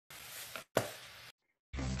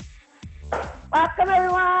Welcome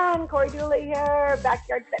everyone, Cory here,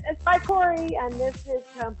 Backyard Fitness by Cory, and this is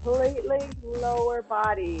completely lower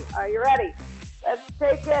body. Are you ready? Let's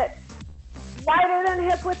take it wider than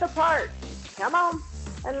hip width apart. Come on,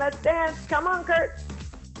 and let's dance. Come on, Kurt.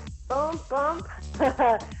 Boom, boom.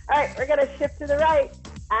 All right, we're gonna shift to the right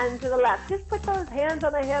and to the left. Just put those hands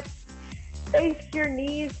on the hips. Face your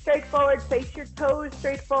knees straight forward, face your toes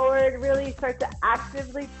straight forward. Really start to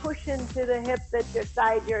actively push into the hip that's your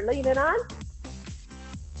side you're leaning on.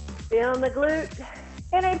 Feeling the glute,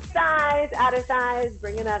 inner thighs, outer thighs,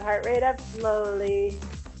 bringing that heart rate up slowly.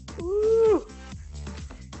 Woo.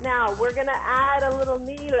 Now we're gonna add a little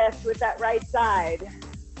knee lift with that right side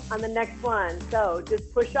on the next one. So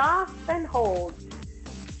just push off and hold.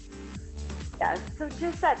 Yes, so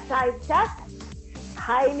just that side step.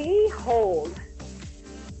 High knee, hold.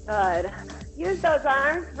 Good. Use those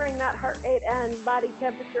arms, bring that heart rate and body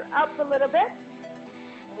temperature up a little bit.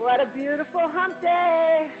 What a beautiful hump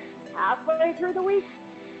day. Halfway through the week.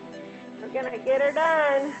 We're gonna get her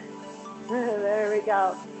done. There we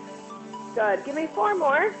go. Good. Give me 4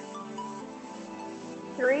 more.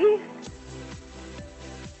 3,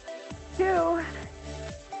 2,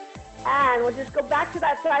 and we'll just go back to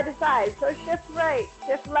that side to side. So shift right,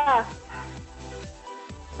 shift left.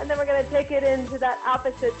 And then we're going to take it into that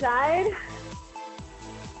opposite side.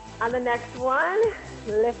 On the next one,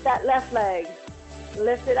 lift that left leg.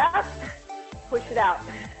 Lift it up, push it out.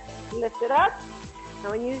 Lift it up.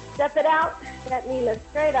 And when you step it out, that knee lifts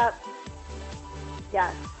straight up.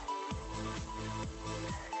 Yes.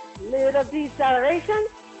 Little deceleration.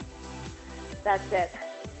 That's it.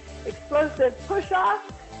 Explosive push off.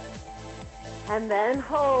 And then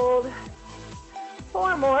hold.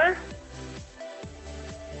 4 more.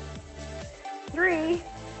 3,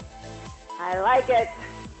 I like it.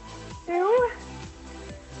 2,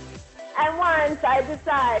 and 1, side to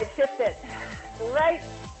side, shift it, right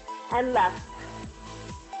and left.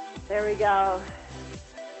 There we go.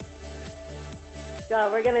 So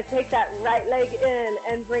we're gonna take that right leg in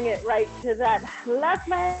and bring it right to that left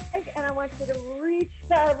leg, and I want you to reach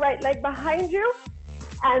the right leg behind you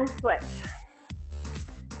and switch.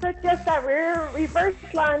 So just that rear reverse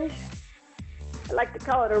lunge. I like to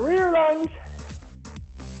call it a rear lunge.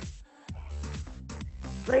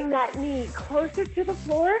 Bring that knee closer to the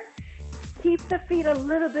floor. Keep the feet a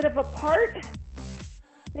little bit apart.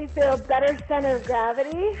 They feel better center of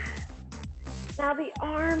gravity. Now the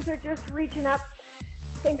arms are just reaching up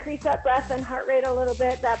to increase that breath and heart rate a little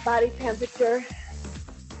bit, that body temperature.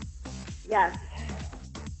 Yes.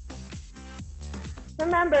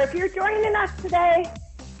 Remember, if you're joining us today,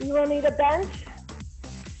 you will need a bench,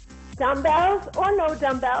 dumbbells or no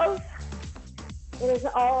dumbbells. It is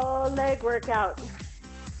all leg workout.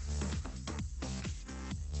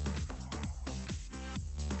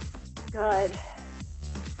 Good.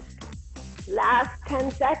 Last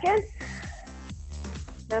 10 seconds.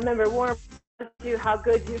 Now remember, warm to how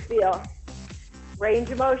good you feel. Range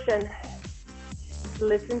of motion.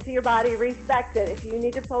 Listen to your body, respect it. If you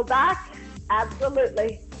need to pull back,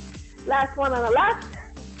 absolutely. Last one on the left.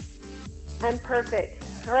 And perfect.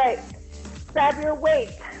 All right. Grab your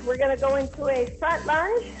weight. We're going to go into a front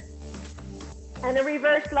lunge and a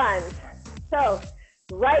reverse lunge. So,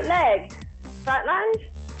 right leg, front lunge.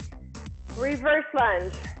 Reverse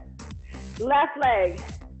lunge, left leg,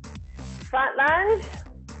 front lunge,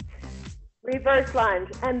 reverse lunge.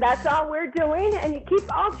 And that's all we're doing, and you keep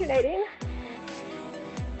alternating.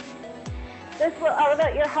 This will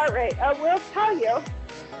elevate your heart rate. I will tell you,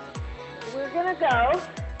 we're gonna go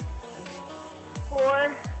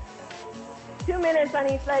for 2 minutes on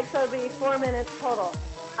each leg, so it'll be 4 minutes total.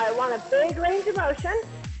 I want a big range of motion.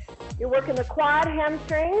 You're working the quad,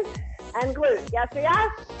 hamstrings, and glute. Yes or yes?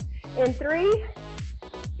 In 3,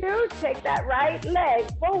 2, take that right leg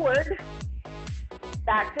forward,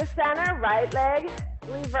 back to center, right leg,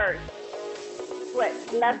 reverse,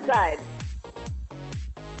 switch, left side.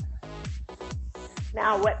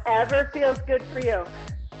 Now, whatever feels good for you.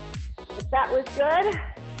 If that was good,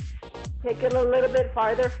 take it a little bit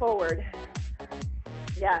farther forward.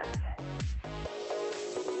 Yes.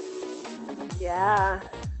 Yeah.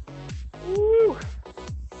 Ooh.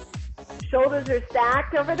 Shoulders are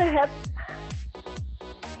stacked over the hips.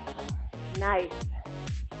 Nice.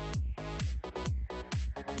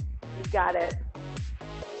 You got it.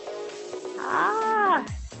 Ah.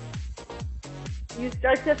 You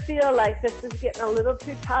start to feel like this is getting a little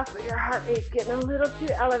too tough, or your heart rate's getting a little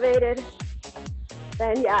too elevated.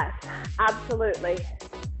 Then yes, absolutely.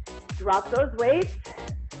 Drop those weights.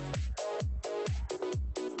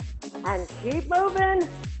 And keep moving.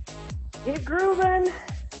 Keep grooving.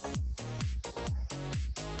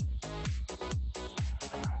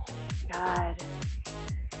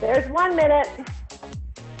 There's 1 minute.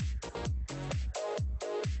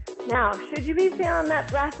 Now, should you be feeling that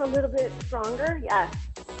breath a little bit stronger? Yes.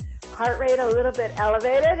 Heart rate a little bit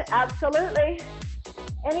elevated? Absolutely.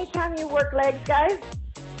 Anytime you work legs, guys,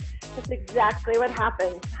 that's exactly what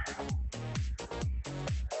happens.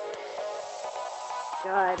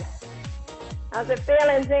 Good. How's it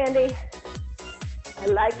feeling, Sandy? I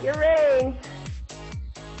like your range.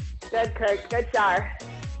 Good, Kurt. Good shower.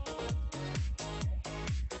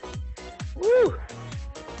 Woo!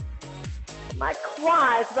 My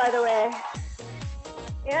quads, by the way,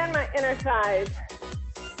 and my inner thighs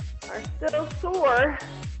are still sore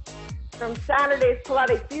from Saturday's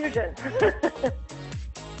Pilates Fusion.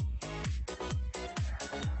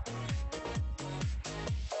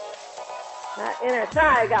 That inner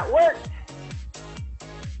thigh got worked.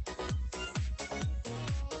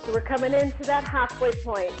 So we're coming into that halfway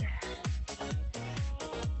point.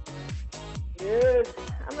 Good.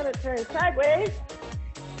 I'm going to turn sideways.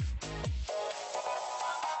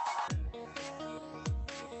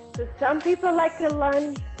 So some people like to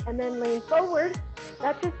lunge and then lean forward.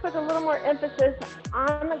 That just puts a little more emphasis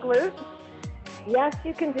on the glute. Yes,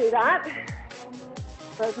 you can do that.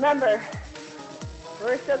 But remember,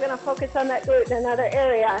 we're still going to focus on that glute in another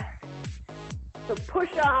area. So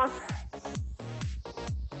push off.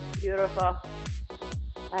 Beautiful.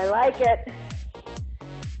 I like it.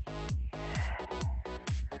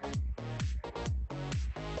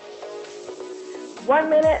 One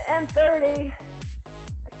minute and 30. I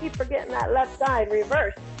keep forgetting that left side,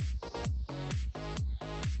 reverse.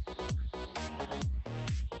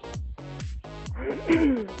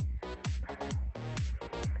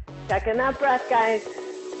 Checking that breath, guys.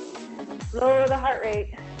 Lower the heart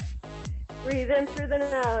rate. Breathe in through the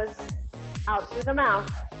nose, out through the mouth.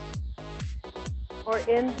 Or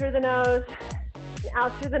in through the nose, and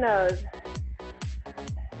out through the nose.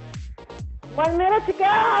 1 minute to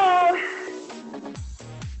go.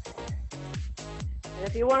 And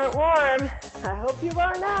if you weren't warm, I hope you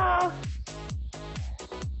are now.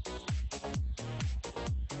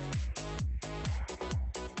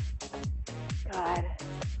 Good.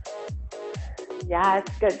 Yeah,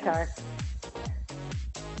 it's good, Char.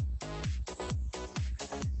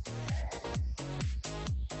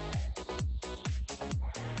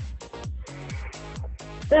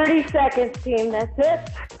 Seconds, team, that's it.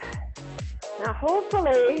 Now,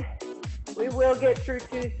 hopefully, we will get through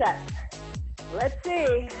 2 sets. Let's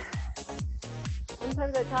see.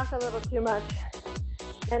 Sometimes I talk a little too much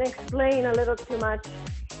and explain a little too much.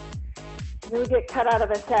 Then we get cut out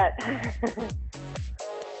of a set.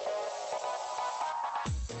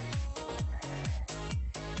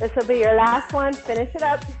 This will be your last one. Finish it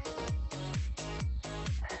up.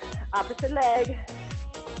 Opposite leg.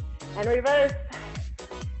 And reverse.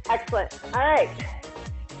 Excellent. All right.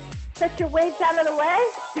 Set your weights out of the way.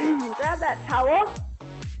 Grab that towel.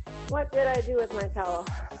 What did I do with my towel?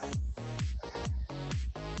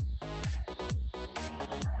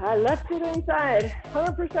 I left it inside.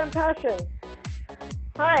 100% passion.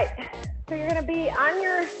 All right. So you're going to be on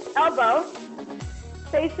your elbow,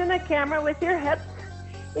 facing the camera with your hips.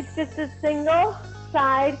 It's just a single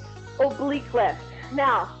side oblique lift.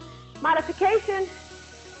 Now, modification.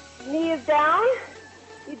 Knee is down.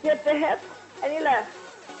 You dip the hips and you lift.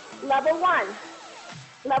 Level 1.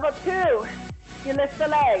 Level 2, you lift the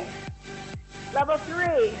leg. Level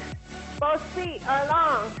 3, both feet are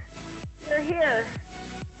long. You're here.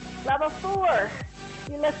 Level 4,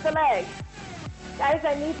 you lift the leg. Guys,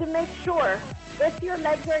 I need to make sure if your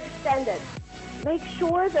legs are extended, make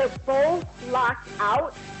sure they're both locked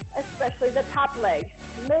out, especially the top leg.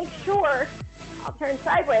 Make sure, I'll turn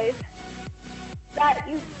sideways, that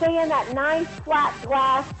you stay in that nice flat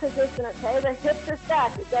glass position, okay? The hips are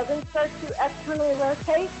stacked. It doesn't start to externally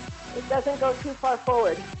rotate. It doesn't go too far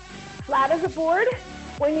forward. Flat as a board.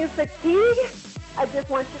 When you fatigue, I just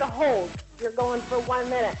want you to hold. You're going for 1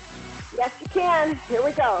 minute. Yes, you can. Here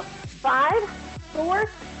we go. 5, 4,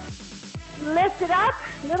 lift it up,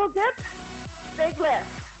 little dip, big lift.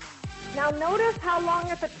 Now notice how long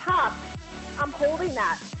at the top I'm holding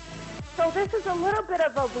that. So this is a little bit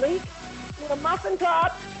of oblique. With a muffin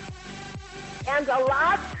top and a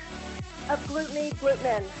lot of glute knee, glute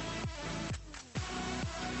in.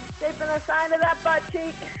 Shaping the side of that butt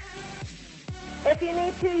cheek. If you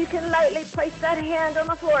need to, you can lightly place that hand on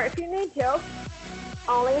the floor if you need to.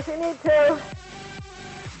 Only if you need to.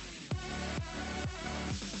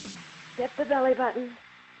 Dip the belly button.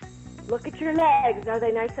 Look at your legs. Are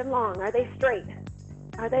they nice and long? Are they straight?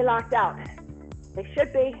 Are they locked out? They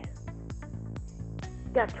should be.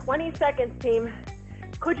 Got 20 seconds, team.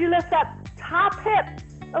 Could you lift that top hip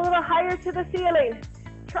a little higher to the ceiling?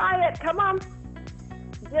 Try it. Come on.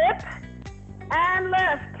 Dip and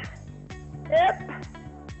lift. Dip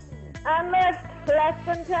and lift. Less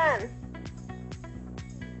than 10.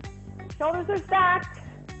 Shoulders are stacked.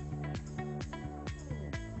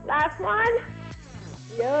 Last one.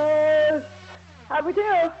 Yes. How'd we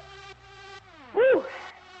do? Woo.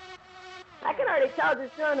 I can already tell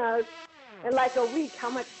just doing those in like a week how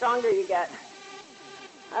much stronger you get.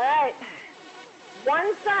 All right.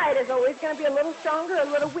 One side is always going to be a little stronger, a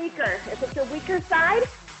little weaker. If it's a weaker side,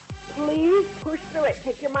 please push through it.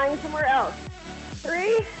 Take your mind somewhere else.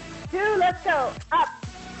 3, 2, let's go. Up.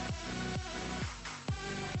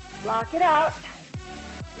 Block it out.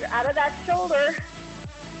 You're out of that shoulder.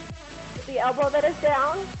 With the elbow that is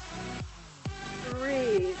down.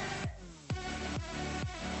 Breathe.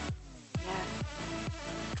 Yes.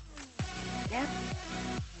 Yes.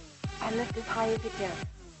 And lift as high as you can.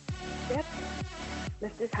 Yep.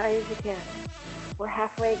 Lift as high as you can. We're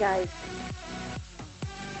halfway, guys.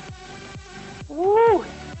 Woo!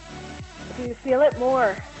 Do you feel it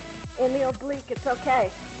more in the oblique? It's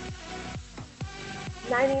okay.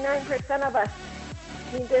 99% of us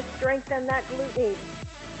need to strengthen that glute in.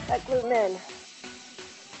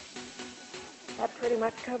 That pretty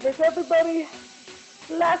much covers everybody.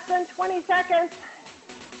 Less than 20 seconds.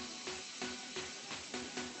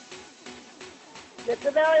 Get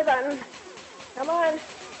the belly button. Come on.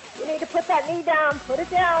 You need to put that knee down. Put it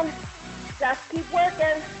down. Just keep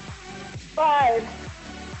working. 5,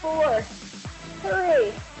 4,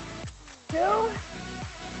 3, 2.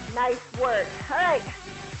 Nice work. All right.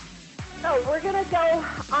 So we're going to go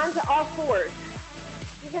onto all fours.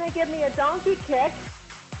 You're going to give me a donkey kick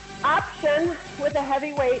option with a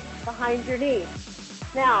heavy weight behind your knee.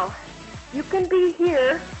 Now, you can be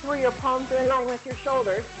here where your palms are in line with your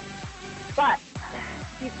shoulders, but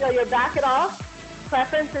if you feel your back at all,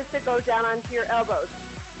 preference is to go down onto your elbows.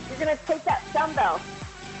 You're going to take that dumbbell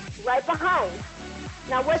right behind.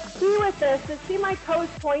 Now, what's key with this is, see my toes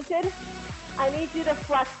pointed? I need you to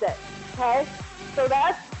flex it, okay? So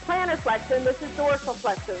that's plantar flexion. This is dorsal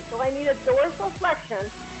flexion. So I need a dorsal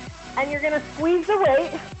flexion, and you're going to squeeze the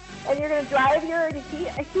weight, and you're going to drive your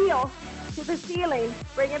heel to the ceiling.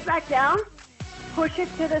 Bring it back down. Push it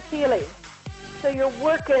to the ceiling. So you're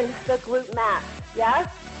working the glute max,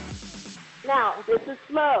 yes? Now, this is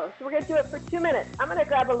slow. So we're going to do it for 2 minutes. I'm going to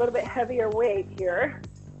grab a little bit heavier weight here.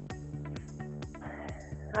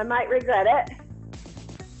 I might regret it,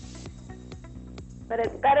 but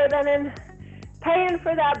it's better than in paying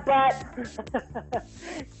for that butt.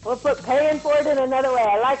 We'll put paying for it in another way.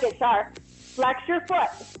 I like it, Char. Flex your foot.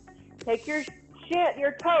 Take your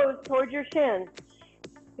toes towards your shins.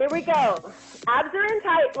 Here we go. Abs are in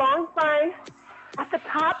tight, long spine. At the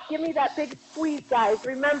top, give me that big squeeze, guys.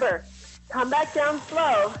 Remember, come back down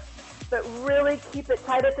slow, but really keep it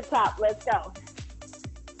tight at the top. Let's go.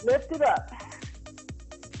 Lift it up.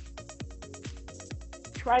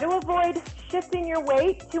 Try to avoid shifting your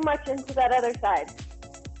weight too much into that other side.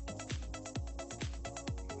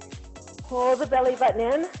 Pull the belly button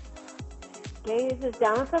in. Gaze is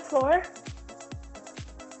down at the floor.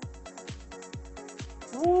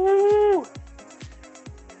 Woo!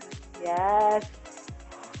 Yes.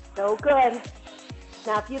 So good.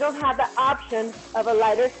 Now, if you don't have the option of a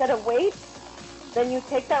lighter set of weights, then you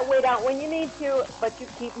take that weight out when you need to, but you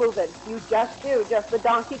keep moving. You just do. Just the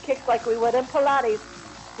donkey kicks like we would in Pilates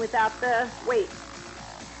without the weight.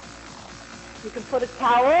 You can put a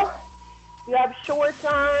towel, you have shorts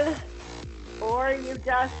on, or you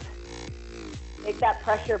just take that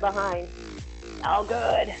pressure behind. All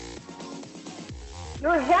good.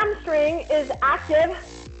 Your hamstring is active.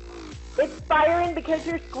 It's firing because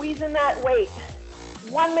you're squeezing that weight.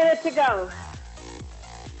 1 minute to go.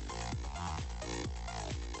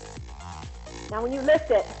 Now when you lift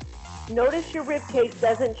it, notice your rib cage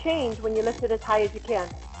doesn't change when you lift it as high as you can.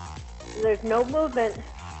 There's no movement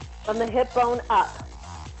from the hip bone up.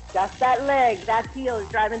 Just that leg, that heel is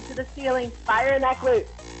driving to the ceiling. Fire in that glute.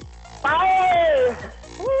 Fire!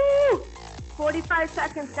 Woo! 45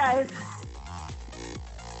 seconds, guys.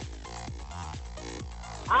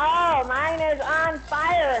 Oh, mine is on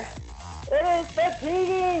fire. It is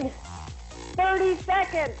fatiguing. 30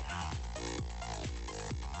 seconds.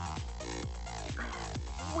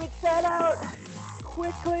 Switch that out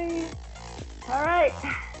quickly. All right.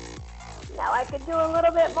 Now I can do a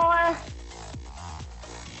little bit more.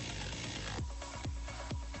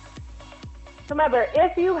 Remember,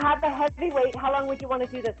 if you have a heavy weight, how long would you want to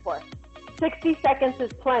do this for? 60 seconds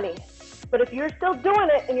is plenty. But if you're still doing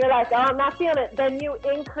it and you're like, oh, I'm not feeling it, then you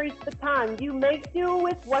increase the time. You make do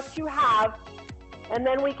with what you have, and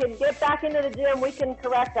then we can get back into the gym. We can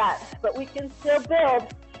correct that. But we can still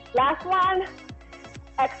build Last one.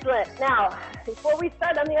 Excellent. Now, before we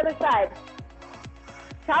start on the other side,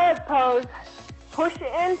 child's pose, push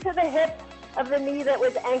into the hip of the knee that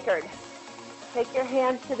was anchored. Take your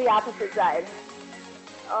hands to the opposite side.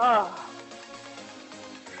 Oh.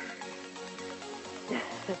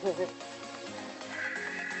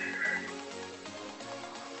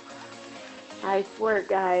 Nice work,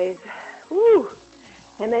 guys. Woo.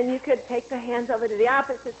 And then you could take the hands over to the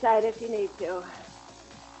opposite side if you need to.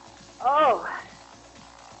 Oh,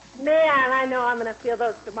 man, I know I'm going to feel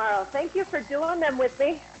those tomorrow. Thank you for doing them with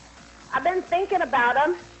me. I've been thinking about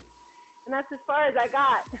them, and that's as far as I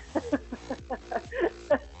got.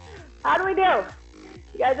 How do we do?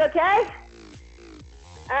 You guys okay?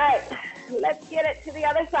 All right, let's get it to the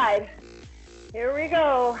other side. Here we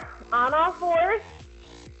go. On all fours.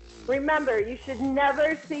 Remember, you should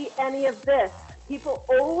never see any of this. People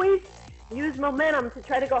always use momentum to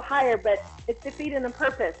try to go higher, but it's defeating the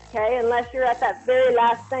purpose, okay? Unless you're at that very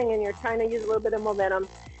last thing and you're trying to use a little bit of momentum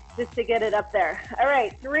just to get it up there. All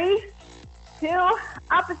right, 3, 2,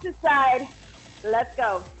 opposite side. Let's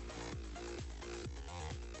go.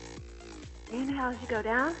 Inhale as you go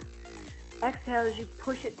down. Exhale as you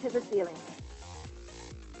push it to the ceiling.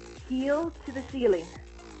 Heel to the ceiling.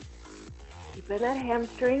 Keeping that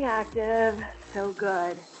hamstring active. So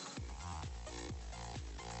good.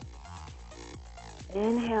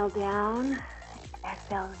 Inhale down.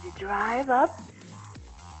 Exhale as you drive up.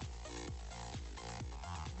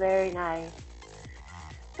 Very nice.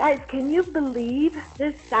 Guys, can you believe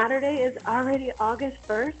this Saturday is already August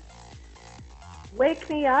 1st? Wake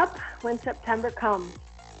me up when September comes.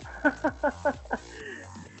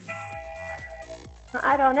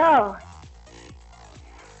 I don't know.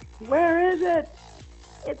 Where is it?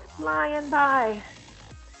 It's flying by.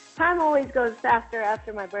 Time always goes faster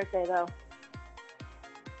after my birthday, though.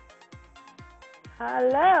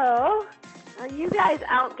 Hello? Are you guys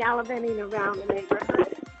out gallivanting around the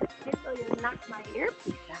neighborhood? I feel you knocked my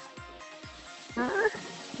earpiece out.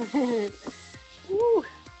 Huh? Woo.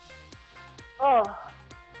 Oh.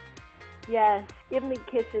 Yes, give me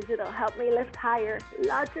kisses. It'll help me lift higher.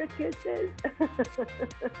 Lots of kisses.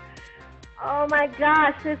 Oh my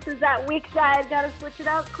gosh, this is that weak side. Gotta switch it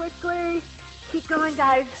out quickly. Keep going,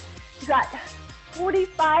 guys. You got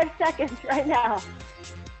 45 seconds right now.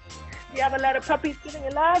 Do you have a lot of puppies giving you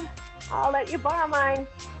love? I'll let you borrow mine.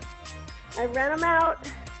 I ran them out.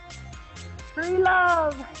 Free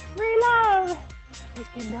love. Free love.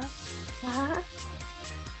 Take enough. Uh-huh.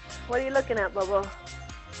 What are you looking at, Bobo?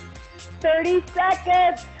 30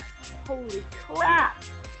 seconds. Holy crap.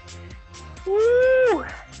 Woo.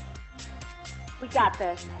 We got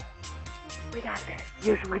this. We got this.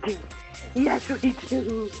 Yes, we do. Yes, we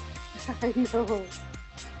do. I know.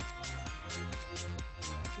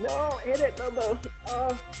 No, hit it, Bobo.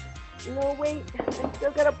 Oh, no, wait. I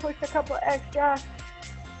still got to push a couple extra.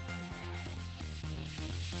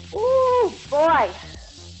 Ooh, boy.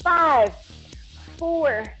 5,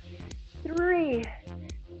 4, 3,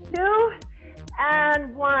 2,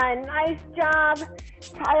 and 1. Nice job.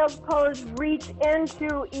 Child's pose, reach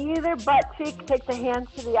into either butt cheek. Take the hands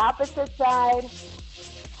to the opposite side.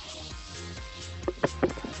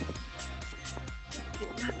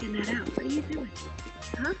 You're knocking that out. What are you doing?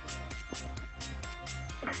 Huh?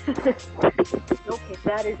 Okay,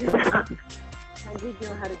 that is enough. I did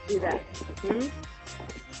know how to do that.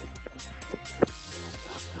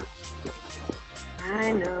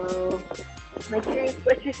 I know. Make sure you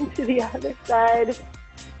switch it to the other side.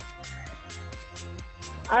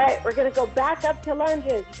 All right, we're going to go back up to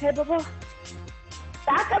lunges. Okay, Bubba?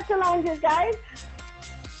 Back up to lunges, guys.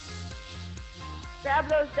 Grab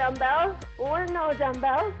those dumbbells or no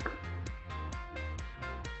dumbbells.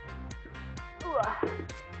 Ooh.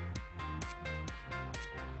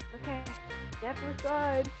 Okay, step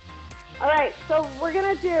aside. All right, so we're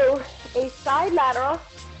going to do a side lateral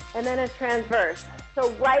and then a transverse.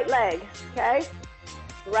 So right leg, okay?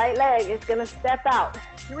 Right leg is going to step out.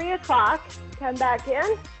 3 o'clock, come back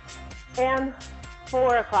in, and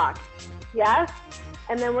 4 o'clock. Yes?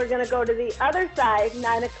 And then we're going to go to the other side,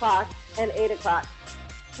 9 o'clock and 8 o'clock.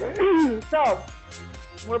 So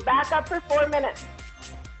we're back up for 4 minutes.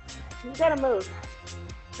 You got to move.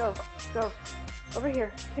 Go, go. Over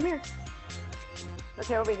here. Come here.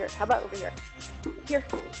 Okay, over here. How about over here? Here.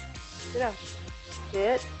 Sit down.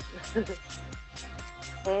 Sit.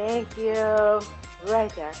 Thank you.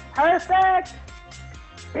 Right there. Perfect.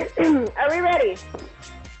 Are we ready?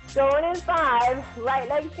 Going in 5. Right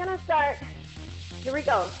leg's going to start. Here we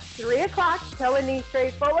go. 3 o'clock. Toe and knee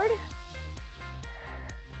straight forward.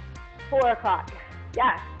 4 o'clock.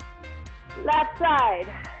 Yes. Left side.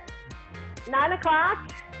 9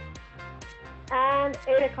 o'clock and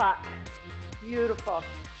 8 o'clock. Beautiful.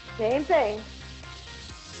 Same thing.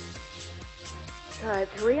 Good.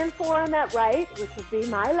 3 and 4 on that right, which would be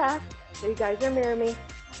my left. So you guys are near me.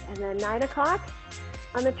 And then 9 o'clock.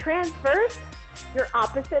 On the transverse, your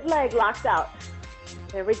opposite leg locks out.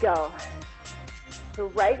 There we go. So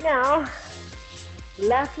right now,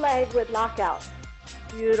 left leg would lock out.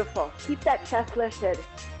 Beautiful. Keep that chest lifted.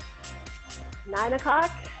 9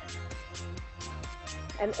 o'clock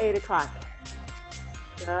and 8 o'clock.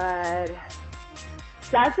 Good.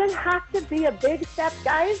 Doesn't have to be a big step,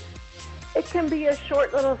 guys. It can be a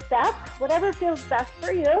short little step, whatever feels best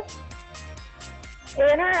for you.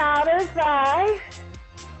 Inner, outer thigh,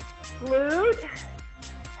 glute,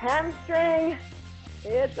 hamstring.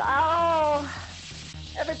 It's all,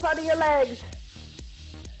 every part of your legs.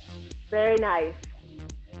 Very nice.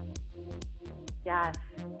 Yes.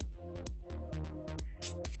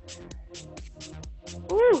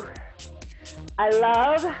 Ooh. I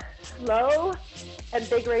love slow and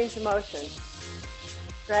big range of motion,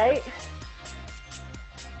 right?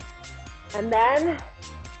 And then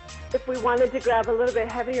if we wanted to grab a little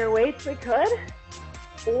bit heavier weights, we could.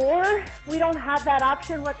 Or we don't have that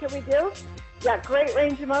option, what can we do? You got great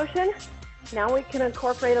range of motion. Now we can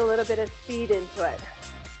incorporate a little bit of speed into it.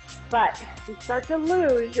 But you start to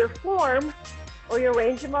lose your form or your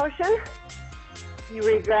range of motion, you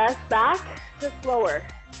regress back to slower.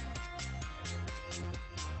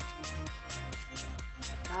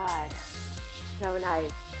 God, so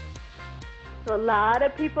nice. So a lot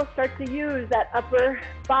of people start to use that upper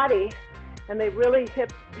body and they really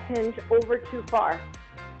hip hinge over too far.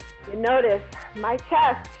 You notice my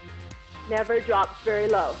chest never drops very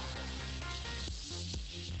low.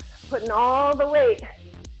 Putting all the weight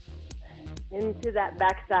into that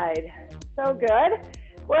backside. So good.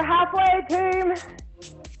 We're halfway, team.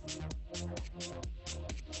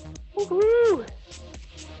 Woohoo!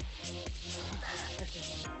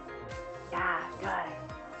 Yeah, good.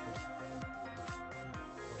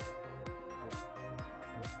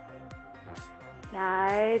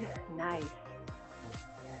 Side, nice.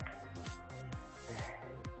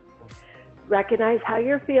 Recognize how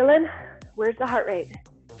you're feeling. Where's the heart rate?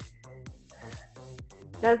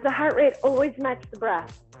 Does the heart rate always match the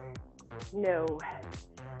breath? No.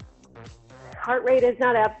 Heart rate is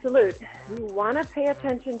not absolute. You want to pay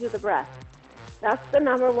attention to the breath. That's the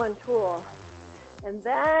number one tool. And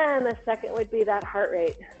then the second would be that heart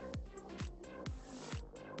rate.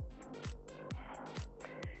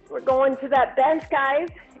 We're going to that bench, guys,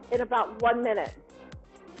 in about 1 minute.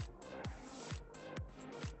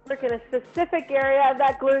 Work in a specific area of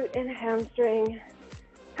that glute and hamstring.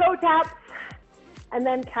 Toe taps, and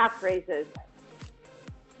then calf raises.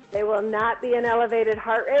 They will not be an elevated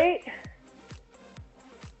heart rate.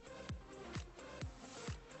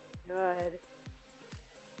 Good.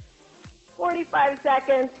 45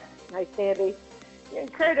 seconds. Nice, Sandy. You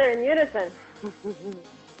and Kurt are in unison.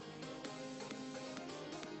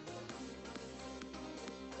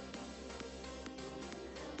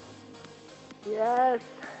 Yes.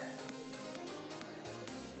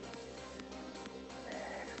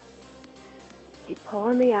 Keep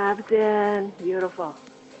pulling the abs in. Beautiful.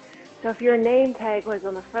 So if your name tag was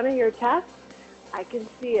on the front of your chest, I can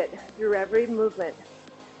see it through every movement.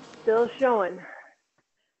 Still showing.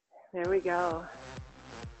 There we go.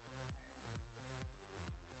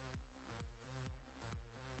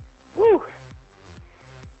 Woo!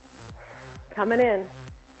 Coming in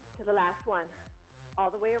to the last one. All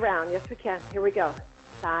the way around. Yes, we can. Here we go.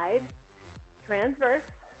 Side, transverse,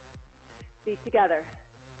 feet together.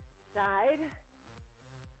 Side,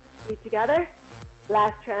 feet together.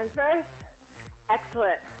 Last transverse.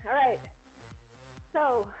 Excellent. All right.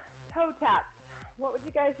 So, toe taps. What would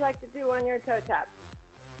you guys like to do on your toe taps?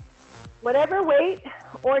 Whatever weight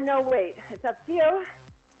or no weight. It's up to you.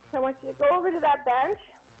 So I want you to go over to that bench.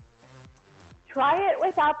 Try it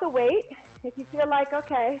without the weight. If you feel like,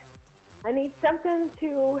 okay, I need something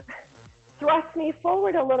to thrust me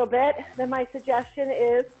forward a little bit, then my suggestion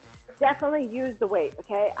is definitely use the weight,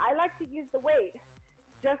 okay? I like to use the weight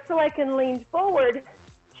just so I can lean forward,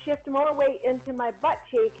 shift more weight into my butt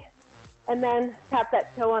cheek, and then tap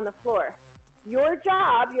that toe on the floor. Your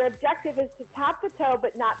job, your objective is to tap the toe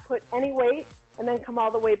but not put any weight, and then come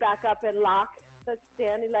all the way back up and lock the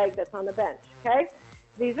standing leg that's on the bench, okay?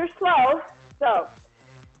 These are slow, so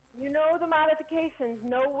you know the modifications.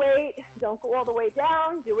 No weight, don't go all the way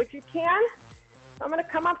down, do what you can. So I'm gonna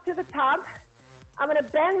come up to the top. I'm gonna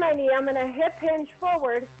bend my knee, I'm gonna hip hinge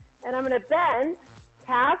forward, and I'm gonna bend,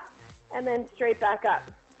 tap, and then straight back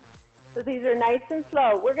up. So these are nice and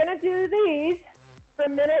slow. We're gonna do these for a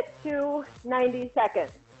minute to 90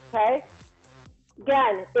 seconds, okay?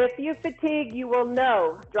 Again, if you fatigue, you will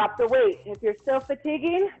know. Drop the weight. If you're still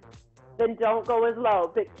fatiguing, then don't go as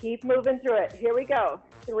low, but keep moving through it. Here we go.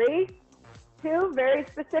 3, 2, very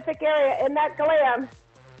specific area in that glam.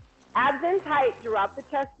 Abs in tight, drop the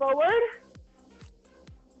chest forward.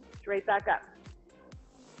 Straight back up.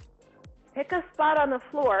 Pick a spot on the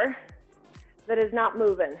floor that is not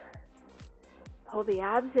moving. Pull the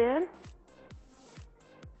abs in.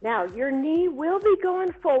 Now, your knee will be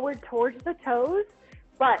going forward towards the toes,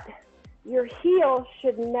 but your heel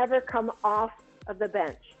should never come off of the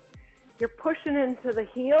bench. You're pushing into the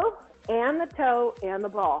heel and the toe and the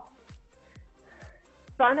ball.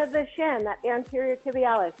 Front of the shin, that anterior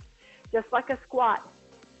tibialis, just like a squat,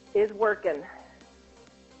 is working.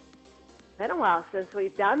 Been a while since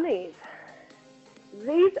we've done these.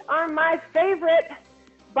 These are my favorite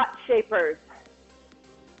butt shapers.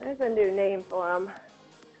 There's a new name for them.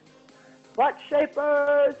 Butt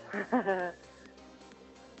shapers.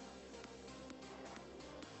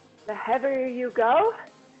 The heavier you go,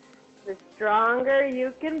 the stronger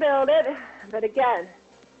you can build it. But again,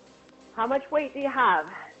 how much weight do you have?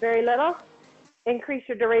 Very little? Increase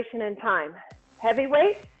your duration in time. Heavy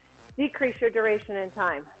weight? Decrease your duration in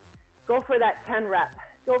time. Go for that 10 rep.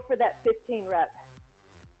 Go for that 15 rep.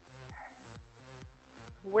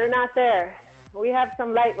 We're not there. We have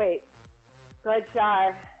some lightweight. Good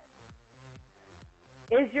job.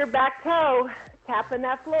 Is your back toe tapping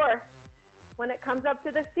that floor? When it comes up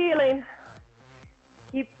to the ceiling,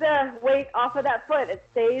 keep the weight off of that foot. It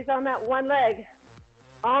stays on that one leg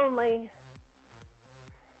only.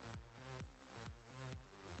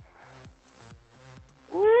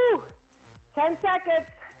 Woo! 10 seconds.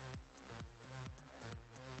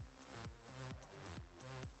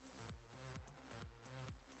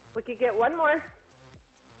 We could get one more.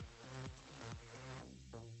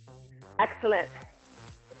 Excellent.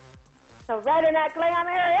 So right in that glam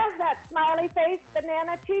area, that smiley face,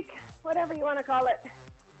 banana cheek, whatever you want to call it.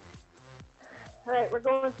 All right, we're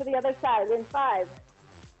going to the other side in 5,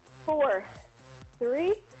 4,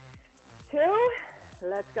 3, 2,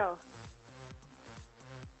 let's go.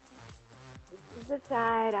 This is the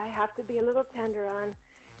side I have to be a little tender on.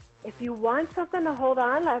 If you want something to hold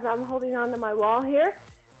on, like I'm holding on to my wall here,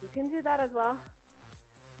 you can do that as well.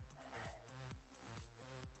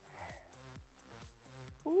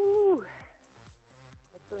 Ooh,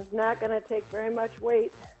 this one's not going to take very much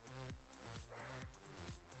weight.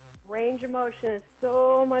 Range of motion is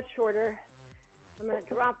so much shorter. I'm going to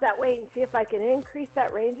drop that weight and see if I can increase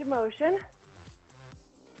that range of motion.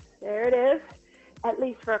 There it is, at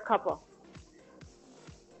least for a couple.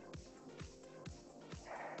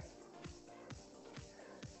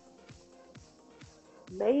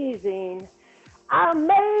 Amazing.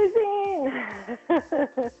 Amazing.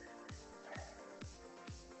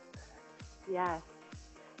 Yes.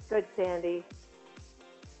 Good, Sandy.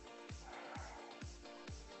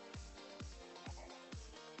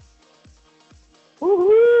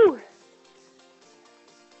 Woohoo!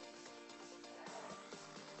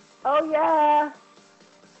 Oh, yeah.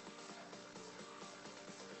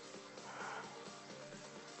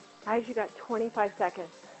 Guys, you got 25 seconds.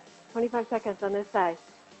 25 seconds on this side.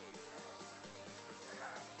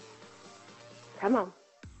 Come on.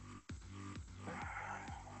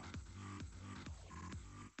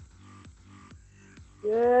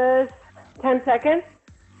 Yes. 10 seconds.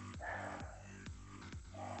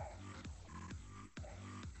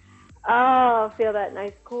 Oh, feel that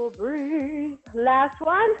nice cool breeze. Last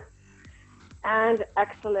one. And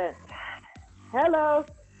excellent. Hello.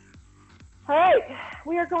 All right,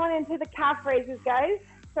 we are going into the calf raises, guys.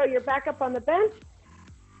 So you're back up on the bench.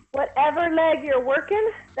 Whatever leg you're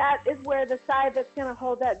working, that is where the side that's going to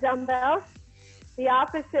hold that dumbbell. The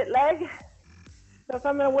opposite leg. So if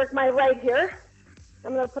I'm going to work my right here,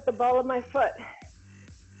 I'm going to put the ball of my foot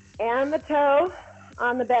and the toe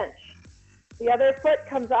on the bench. The other foot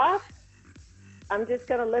comes off. I'm just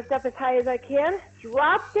going to lift up as high as I can,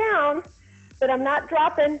 drop down, but I'm not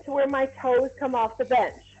dropping to where my toes come off the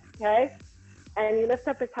bench, okay? And you lift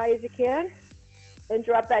up as high as you can and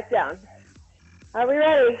drop back down. Are we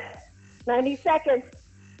ready? 90 seconds.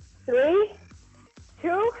 3,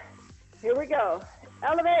 2, here we go.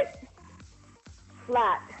 Elevate,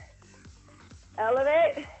 flat.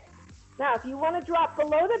 Elevate. Now, if you want to drop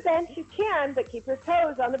below the bench, you can, but keep your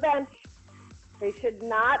toes on the bench. They should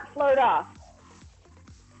not float off.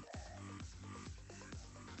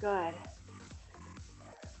 Good.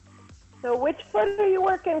 So which foot are you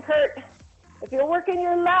working, Kurt? If you're working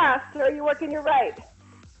your left, or are you working your right?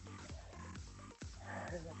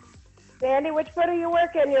 Sandy, which foot are you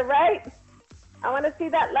working? Your right? I want to see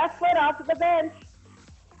that left foot off of the bench.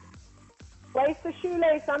 Place the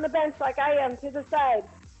shoelace on the bench like I am to the side.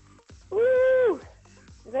 Woo!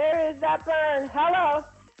 There is that burn. Hello.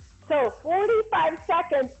 So 45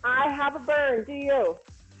 seconds, I have a burn. Do you?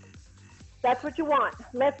 That's what you want.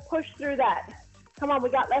 Let's push through that. Come on, we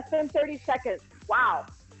got less than 30 seconds. Wow.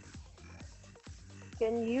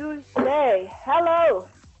 Can you say hello?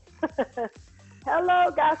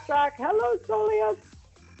 Hello, gastroc. Hello, soleus.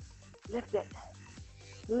 Lift it.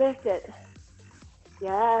 Lift it.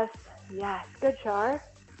 Yes. Yes. Good, Char.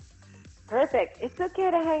 Perfect. It's okay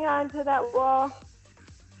to hang on to that wall.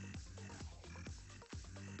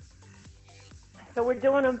 So we're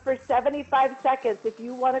doing them for 75 seconds. If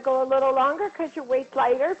you want to go a little longer because your weight's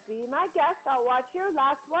lighter, be my guest. I'll watch you.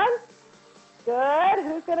 Last one. Good.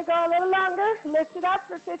 Who's going to go a little longer? Lift it up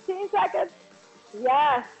for 15 seconds.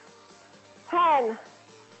 Yes. 10.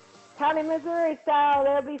 County Missouri style.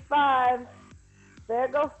 There'll be 5. There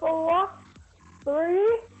go 4,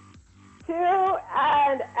 3, 2,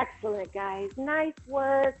 and excellent, guys. Nice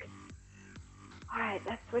work. All right,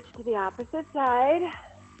 let's switch to the opposite side.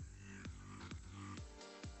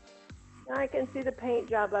 Now I can see the paint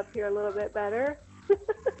job up here a little bit better.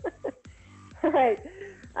 All right,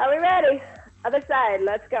 are we ready? Other side,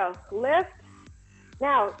 let's go. Lift.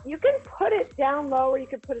 Now, you can put it down low or you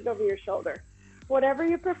can put it over your shoulder. Whatever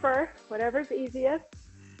you prefer, whatever's easiest.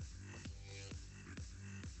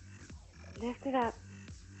 Lift it up.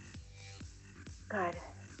 Good.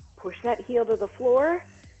 Push that heel to the floor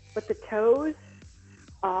with the toes,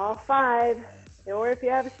 all 5. Or if you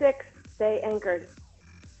have 6, stay anchored.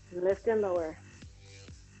 Lift and lower.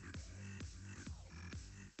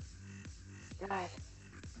 Good.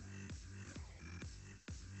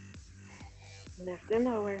 Lift and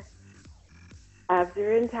lower. Abs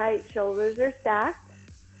are in tight, shoulders are stacked.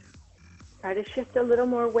 Try to shift a little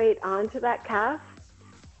more weight onto that calf.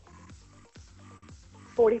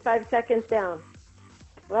 45 seconds down.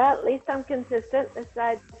 Well, at least I'm consistent. This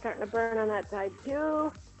side's starting to burn on that side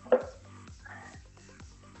too.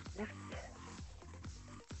 Lift.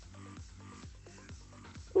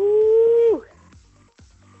 Ooh.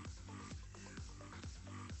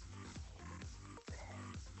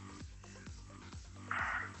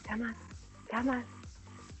 Come on, come on.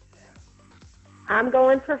 I'm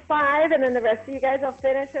going for 5, and then the rest of you guys will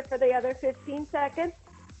finish it for the other 15 seconds.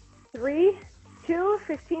 3, 2,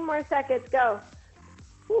 15 more seconds. Go.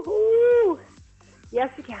 Woohoo! Yes,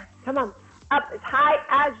 you can. Come on. Up as high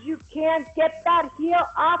as you can. Get that heel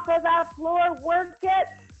off of that floor. Work it.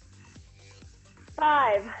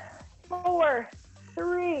 5, 4,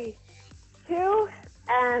 3, 2,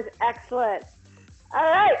 and excellent. All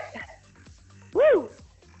right. Woo!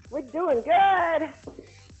 We're doing good.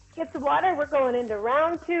 Get some water. We're going into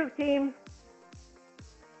round 2, team.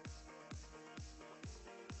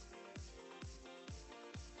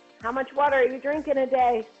 How much water are you drinking a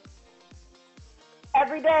day?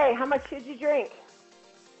 Every day, how much should you drink?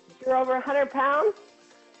 If you're over 100 pounds,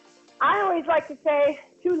 I always like to say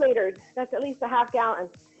 2 liters. That's at least a half gallon.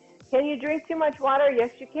 Can you drink too much water?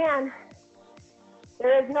 Yes, you can.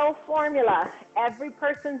 There is no formula. Every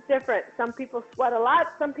person's different. Some people sweat a lot,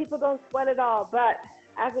 some people don't sweat at all. But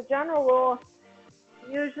as a general rule,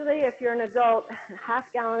 usually if you're an adult, a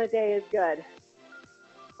half gallon a day is good.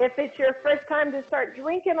 If it's your first time to start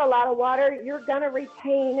drinking a lot of water, you're going to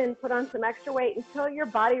retain and put on some extra weight until your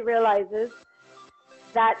body realizes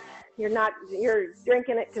that you're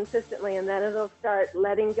drinking it consistently, and then it'll start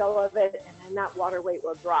letting go of it, and then that water weight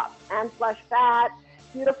will drop. And flush fat,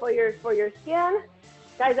 beautiful for your skin.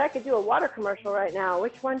 Guys, I could do a water commercial right now.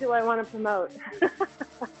 Which one do I want to promote?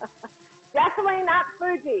 Definitely not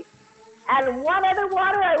Fuji. And one other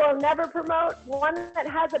water I will never promote, one that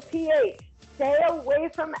has a pH. Stay away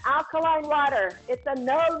from alkaline water. It's a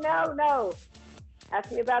no, no, no.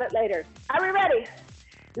 Ask me about it later. Are we ready?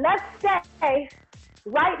 Let's stay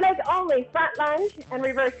right leg only, front lunge and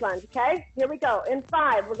reverse lunge, okay? Here we go. In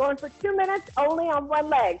 5, we're going for 2 minutes only on one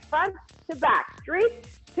leg. Front to back. 3,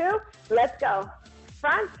 2, let's go.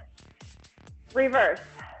 Front, reverse.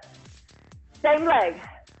 Same leg.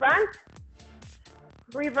 Front,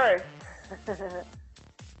 reverse.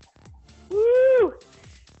 Woo!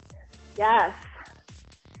 Yes.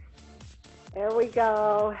 There we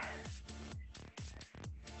go.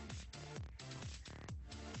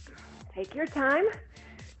 Take your time.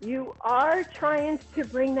 You are trying to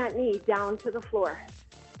bring that knee down to the floor.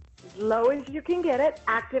 As low as you can get it,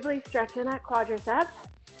 actively stretching that quadricep.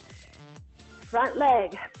 Front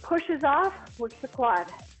leg pushes off, works the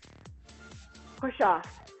quad. Push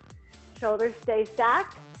off. Shoulders stay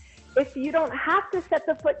stacked. If you don't have to set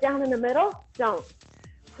the foot down in the middle, don't.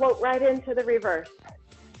 Float right into the reverse.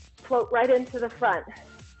 Float right into the front.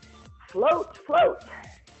 Float, float.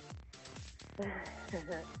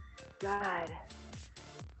 Good.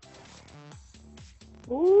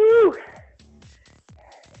 Woo.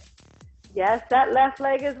 Yes, that left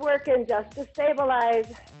leg is working just to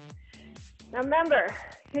stabilize. Now remember,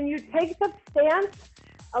 can you take the stance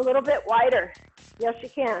a little bit wider? Yes, you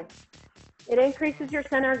can. It increases your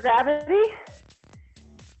center of gravity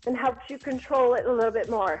and helps you control it a little bit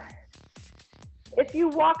more. If you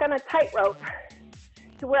walk on a tightrope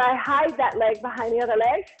to where I hide that leg behind the other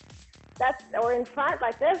leg, or in front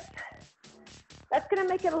like this, that's gonna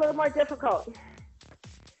make it a little more difficult.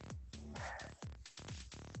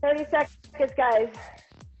 30 seconds, guys.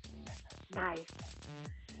 Nice.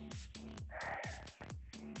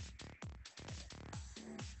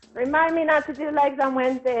 Remind me not to do legs on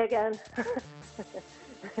Wednesday again.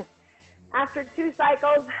 After 2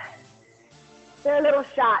 cycles, they're a little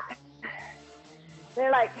shot.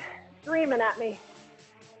 They're like screaming at me.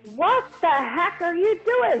 What the heck are you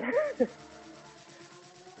doing?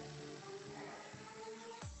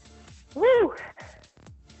 Woo!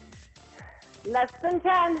 Less than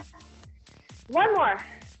 10. One more.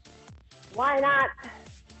 Why not?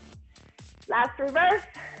 Last reverse.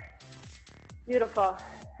 Beautiful.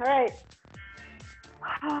 All right.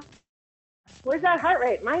 Where's that heart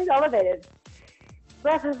rate? Mine's elevated.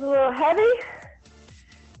 Breath is a little heavy.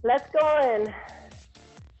 Let's go in.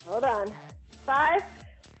 Hold on. 5,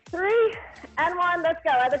 3, and 1. Let's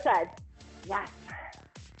go. Other side. Yes.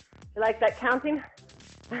 You like that counting?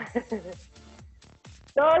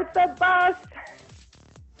 Towards the bust.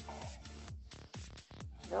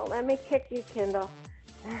 Don't let me kick you, Kendall.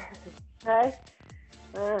 Okay?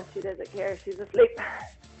 She doesn't care. She's asleep.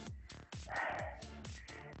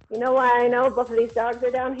 You know why I know both of these dogs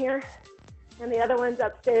are down here and the other one's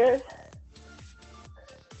upstairs?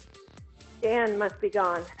 Dan must be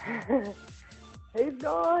gone. He's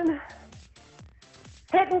gone.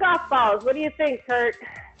 Hitting golf balls. What do you think, Kurt?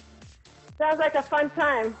 Sounds like a fun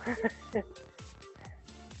time.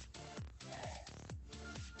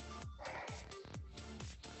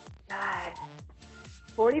 God.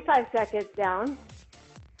 45 seconds down.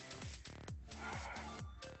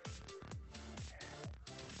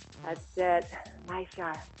 That's it. Nice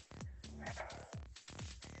shot.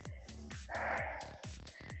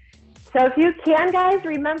 So if you can, guys,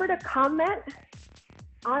 remember to comment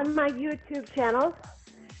on my YouTube channels.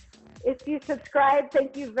 If you subscribe,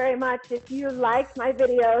 thank you very much. If you like my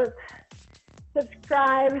videos,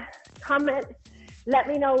 subscribe, comment, let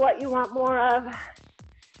me know what you want more of,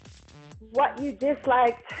 what you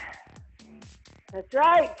disliked. That's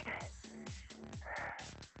right.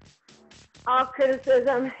 All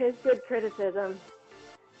criticism is good criticism.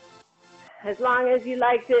 As long as you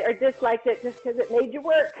liked it or disliked it just because it made you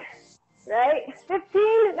work, right?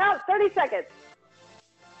 15, no, 30 seconds.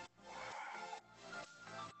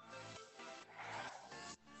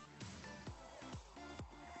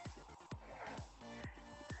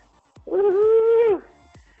 Woo-hoo.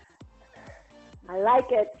 I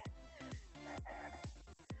like it.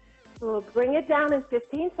 We'll bring it down in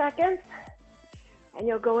 15 seconds. And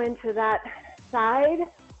you'll go into that side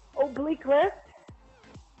oblique lift.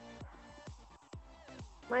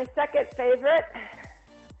 My second favorite.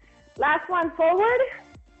 Last one forward.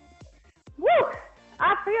 Woo!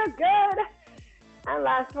 I feel good. And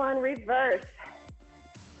last one reverse.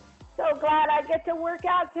 So glad I get to work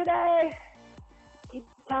out today. Keep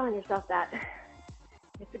telling yourself that.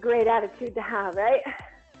 It's a great attitude to have, right?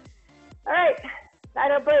 All right,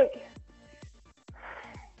 side oblique.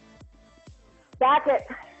 Back it.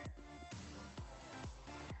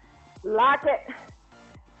 Lock it.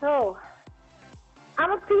 So,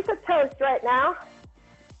 I'm a piece of toast right now.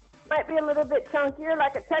 Might be a little bit chunkier,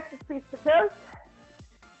 like a Texas piece of toast.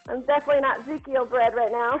 I'm definitely not Ezekiel bread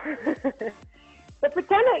right now. But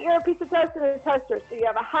pretend that you're a piece of toast in a toaster. So you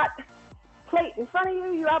have a hot plate in front of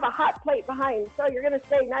you, you have a hot plate behind. So you're gonna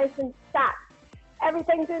stay nice and stacked.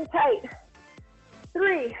 Everything's in tight.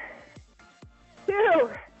 3, 2,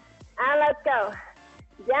 and let's go.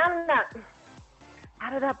 Down and up.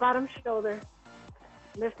 Out of that bottom shoulder.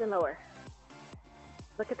 Lift and lower.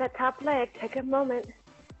 Look at that top leg. Take a moment.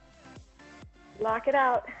 Lock it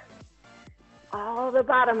out. All the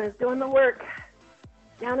bottom is doing the work.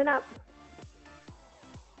 Down and up.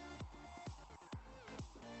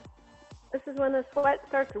 This is when the sweat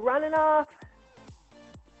starts running off.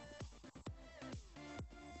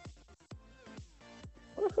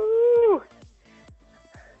 Woohoo!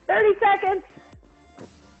 30 seconds.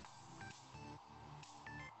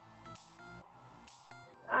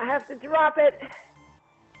 I have to drop it.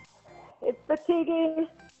 It's fatiguing.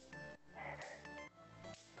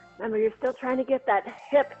 Remember, you're still trying to get that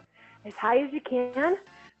hip as high as you can.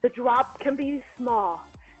 The drop can be small.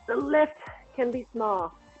 The lift can be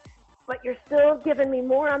small. But you're still giving me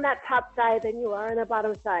more on that top side than you are on the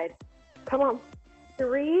bottom side. Come on.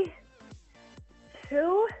 3,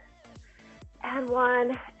 2, and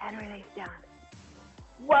 1, and release down.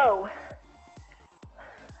 Whoa.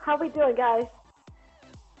 How we doing, guys?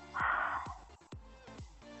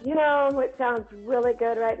 You know what sounds really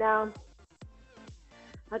good right now?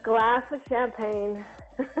 A glass of champagne.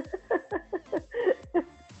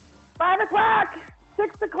 5 o'clock,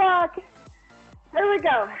 6 o'clock. Here we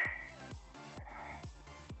go.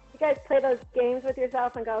 You guys play those games with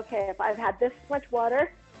yourself and go, okay, if I've had this much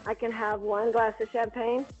water, I can have 1 glass of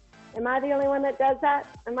champagne. Am I the only one that does that?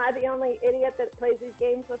 Am I the only idiot that plays these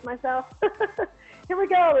games with myself? Here we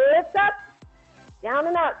go. Lift up, down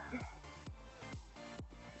and up.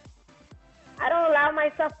 I don't allow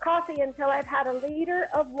myself coffee until I've had a liter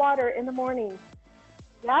of water in the morning.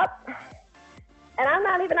 Yep. And I'm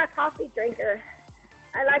not even a coffee drinker.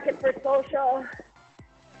 I like it for social.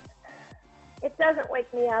 It doesn't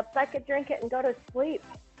wake me up. I could drink it and go to sleep.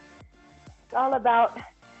 It's all about,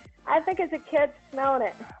 I think as a kid, smelling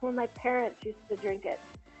it when my parents used to drink it.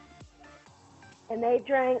 And they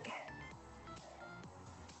drank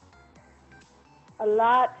a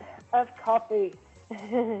lot of coffee.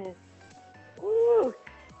 Ooh,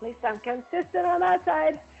 at least I'm consistent on that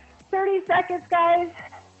side. 30 seconds, guys.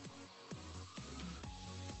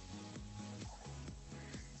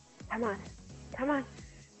 Come on, come on,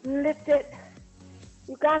 lift it.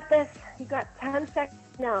 You got this. You got 10 seconds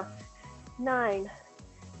now. 9,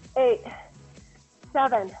 8,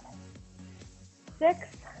 7, 6,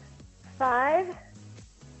 5,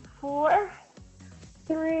 4,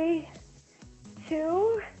 3,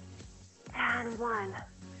 2, and 1.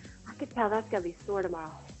 I could tell that's gonna be sore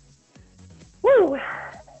tomorrow. Woo!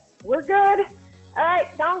 We're good. All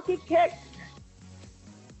right, donkey kicks.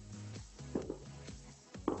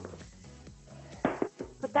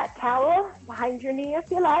 Put that towel behind your knee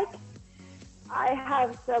if you like. I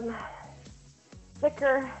have some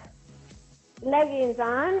thicker leggings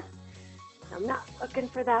on. I'm not looking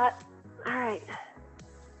for that. All right,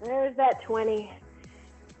 there's that 20.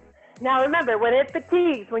 Now remember, when it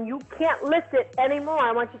fatigues, when you can't lift it anymore,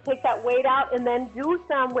 I want you to take that weight out and then do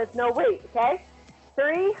some with no weight, okay?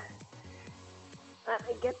 3, let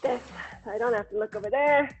me get this so I don't have to look over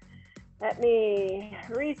there. Let me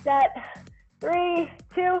reset. 3,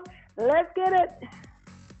 2, let's get it.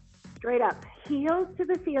 Straight up, heels to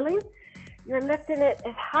the ceiling. You're lifting it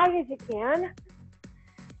as high as you can.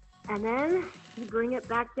 And then you bring it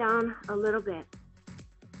back down a little bit.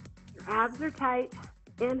 Your abs are tight.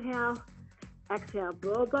 Inhale, exhale,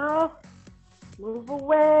 Bobo. Move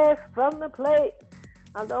away from the plate.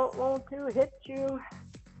 I don't want to hit you.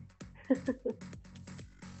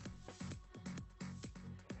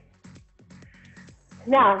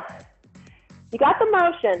 Now, you got the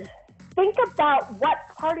motion. Think about what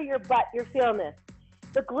part of your butt you're feeling this.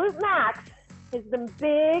 The glute max is the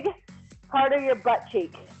big part of your butt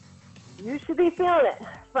cheek. You should be feeling it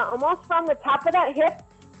almost from the top of that hip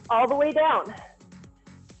all the way down.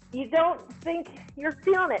 You don't think you're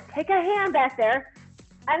feeling it. Take a hand back there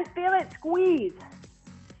and feel it squeeze.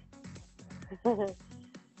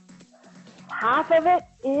 Half of it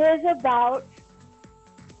is about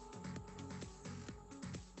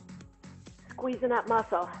squeezing that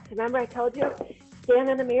muscle. Remember I told you, stand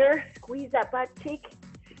in the mirror, squeeze that butt cheek.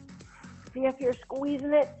 See if you're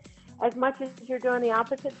squeezing it as much as you're doing the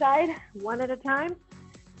opposite side, one at a time.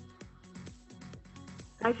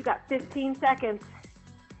 Guys, you got 15 seconds.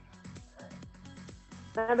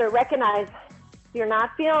 Remember, recognize, if you're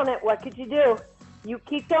not feeling it, what could you do? You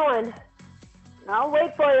keep going. I'll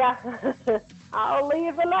wait for you. I'll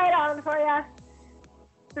leave the light on for you.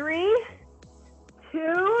 3,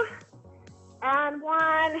 2, and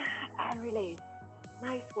 1, and release.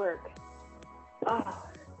 Nice work. Oh.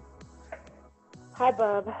 Hi,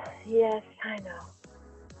 Bub. Yes, I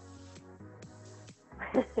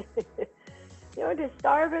know. You're just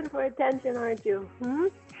starving for attention, aren't you?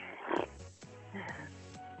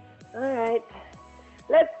 All right,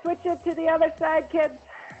 let's switch it to the other side, kids.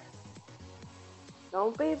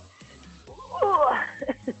 Don't be.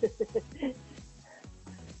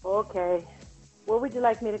 Okay, where would you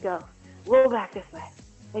like me to go? Roll back this way.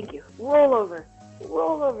 Thank you. Roll over,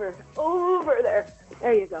 over there.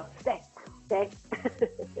 There you go. Stay.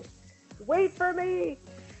 Wait for me.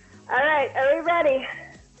 All right, are we ready?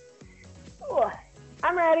 Ooh,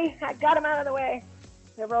 I'm ready. I got him out of the way.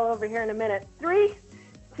 I'll roll over here in a minute. 3,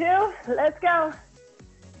 2, let's go.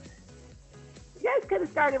 You guys could have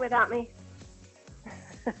started without me.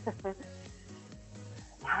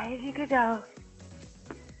 High as you could go.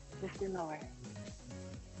 Just in lower.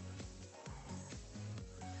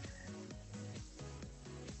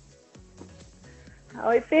 How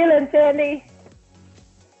are we feeling, Sandy?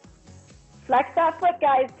 Flex that foot,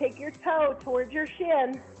 guys. Take your toe towards your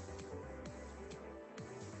shin.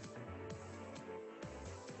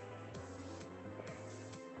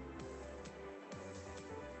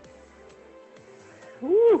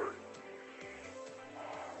 Woo.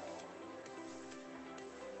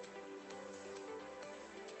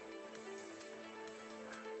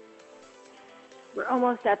 We're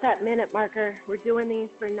almost at that minute marker. We're doing these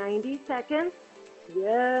for 90 seconds.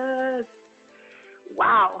 Yes.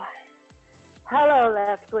 Wow. Hello,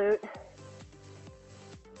 left glute.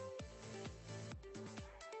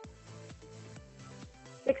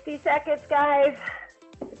 "60 seconds, guys.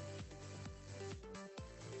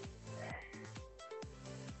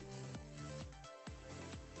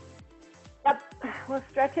 Yep, we'll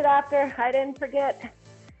stretch it after. I didn't forget.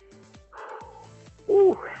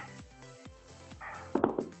 Ooh.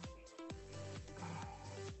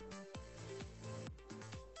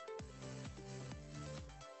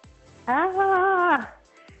 Ah,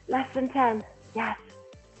 less than 10. Yes.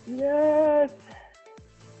 Yes.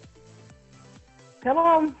 Come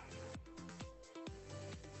on.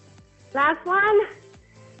 Last one.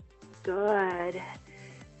 Good.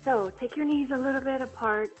 So take your knees a little bit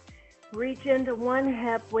apart. Reach into one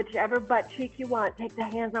hip, whichever butt cheek you want. Take the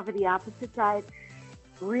hands over the opposite side.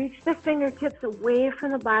 Reach the fingertips away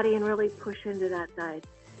from the body and really push into that side.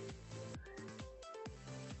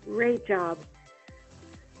 Great job.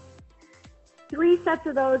 3 sets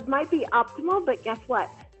of those might be optimal, but guess what?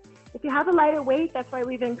 If you have a lighter weight, that's why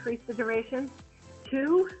we've increased the duration.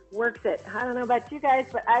 2 works it. I don't know about you guys,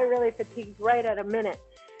 but I really fatigued right at a minute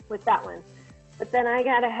with that one. But then I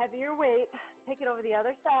got a heavier weight. Take it over the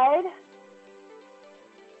other side.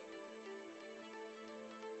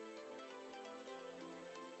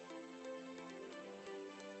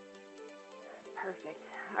 Perfect.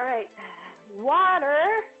 All right,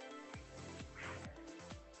 water.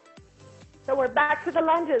 So we're back to the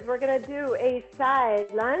lunges. We're gonna do a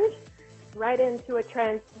side lunge right into a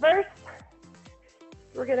transverse.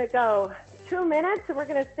 We're gonna go 2 minutes and we're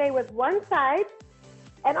gonna stay with one side.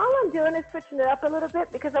 And all I'm doing is switching it up a little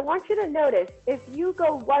bit because I want you to notice if you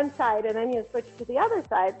go one side and then you switch to the other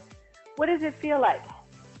side, what does it feel like?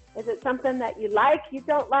 Is it something that you like, you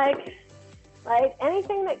don't like, right?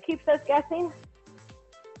 Anything that keeps us guessing,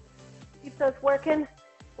 keeps us working,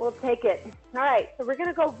 we'll take it. All right, so we're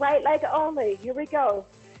gonna go right leg only. Here we go.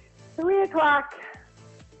 3 o'clock,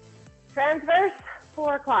 transverse,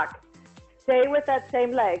 4 o'clock. Stay with that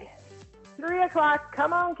same leg. 3 o'clock,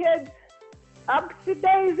 come on kids. Upsy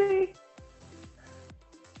daisy.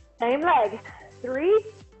 Same leg. 3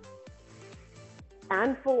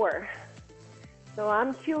 and 4. So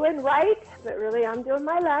I'm cueing right, but really I'm doing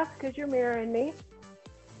my left because you're mirroring me.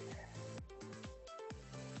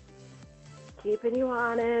 Keeping you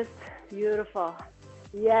honest. Beautiful.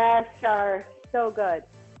 Yes, Char. So good.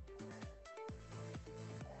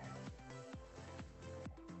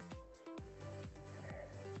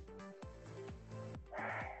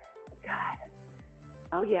 God.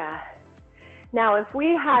 Oh, yeah. Now, if we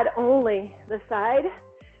had only the side,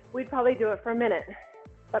 we'd probably do it for a minute.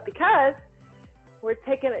 But because we're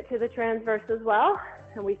taking it to the transverse as well,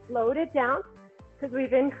 and we slowed it down because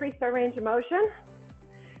we've increased our range of motion,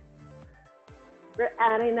 we're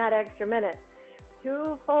adding that extra minute.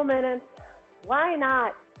 2 full minutes. Why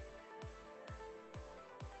not?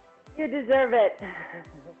 You deserve it.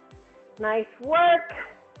 Nice work.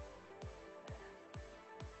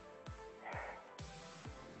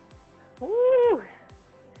 Woo.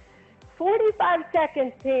 45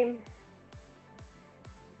 seconds, team.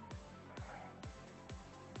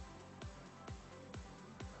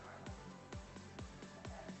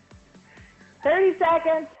 "30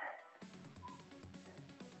 seconds.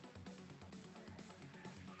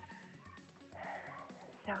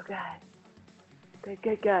 So good. Good,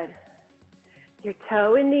 good, good. Your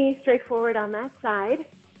toe and knee straight forward on that side,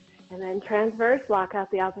 and then transverse, walk out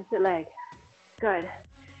the opposite leg. Good.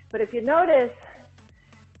 But if you notice,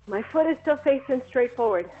 my foot is still facing straight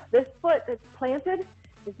forward. This foot that's planted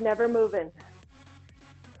is never moving.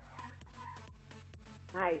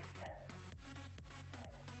 Nice.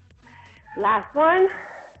 Last one.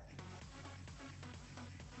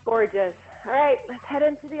 Gorgeous. All right, let's head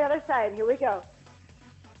into the other side. Here we go.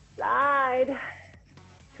 Side,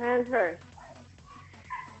 transverse.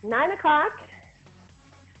 9 o'clock,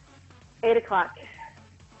 8 o'clock.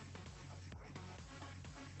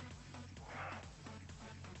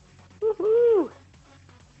 Woohoo!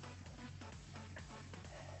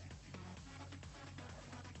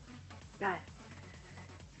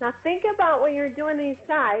 Now think about when you're doing these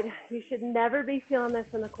side, you should never be feeling this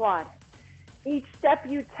in the quad. Each step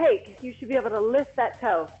you take, you should be able to lift that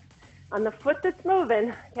toe. On the foot that's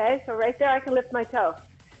moving, okay, so right there I can lift my toe.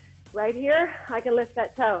 Right here, I can lift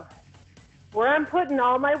that toe. Where I'm putting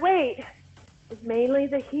all my weight is mainly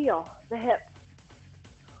the heel, the hip.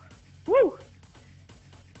 Woo!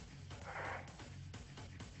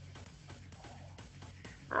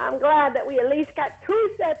 I'm glad that we at least got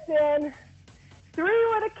 2 sets in. 3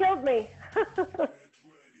 would have killed me.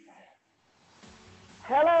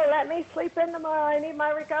 Hello, let me sleep in tomorrow. I need my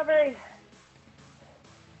recovery.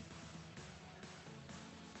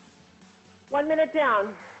 1 minute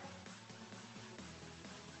down.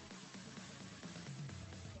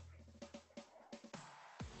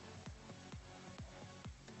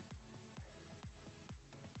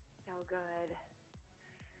 So good.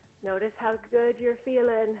 Notice how good you're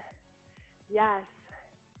feeling. Yes.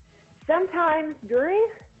 Sometimes during,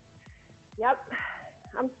 yep,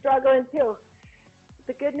 I'm struggling too.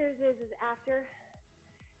 The good news is after,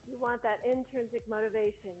 you want that intrinsic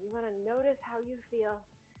motivation. You want to notice how you feel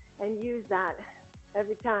and use that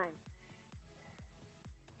every time.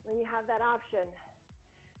 When you have that option,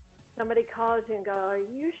 somebody calls you and go, are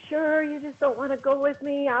you sure you just don't want to go with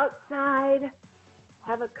me outside,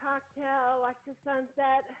 have a cocktail, watch the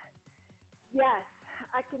sunset? Yes,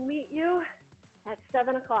 I can meet you at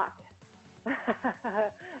 7 o'clock.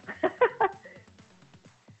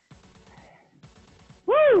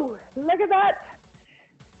 Woo! Look at that.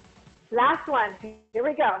 Last one. Here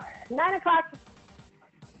we go. 9 o'clock.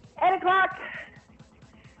 8 o'clock.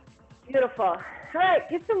 Beautiful. All right,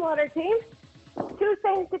 get some water, team. 2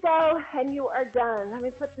 things to go, and you are done. Let me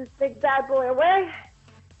put this big bad boy away.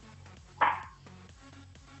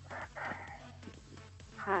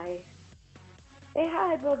 Hi. Hey,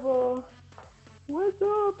 hi, Bubble. What's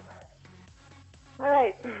up? All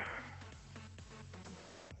right.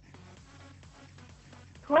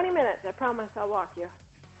 20 minutes, I promise I'll walk you.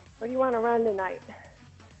 Or do you want to run tonight?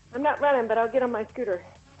 I'm not running, but I'll get on my scooter.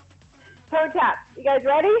 Toe tap. You guys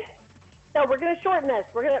ready? So we're going to shorten this.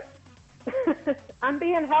 We're going to, I'm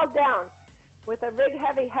being held down with a big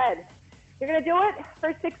heavy head. You're going to do it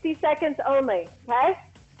for 60 seconds only, okay?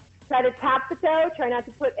 Try to tap the toe. Try not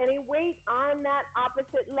to put any weight on that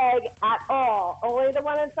opposite leg at all. Only the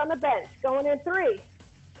one that's on the bench. Going in 3,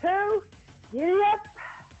 2, giddy up.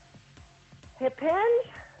 Hip hinge.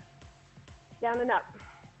 Down and up.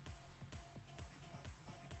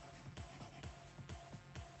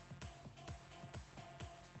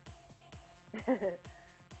 It's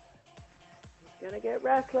gonna get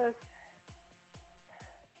restless.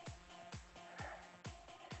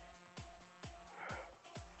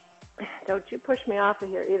 Don't you push me off of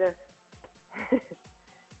here either.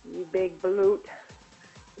 You big brute.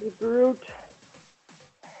 You brute.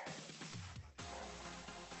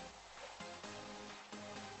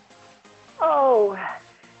 Oh,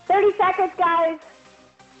 30 seconds, guys.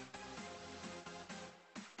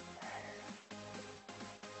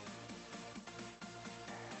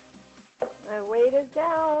 My weight is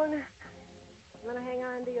down. I'm gonna hang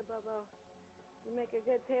on to you, Bobo. You make a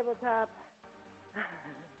good tabletop.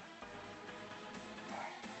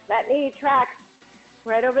 That knee tracks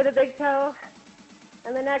right over the big toe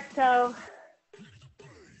and the next toe.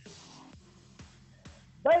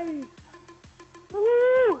 Bye.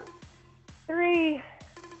 Woo! 3,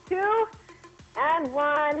 2, and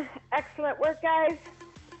 1. Excellent work, guys.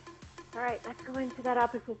 All right, let's go into that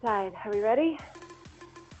opposite side. Are we ready?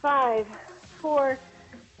 5, 4,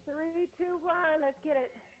 3, 2, 1. Let's get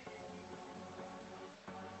it.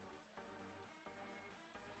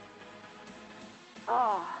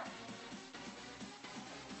 Oh.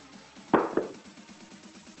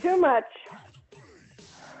 Too much.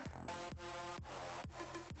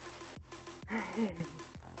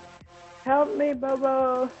 Help me,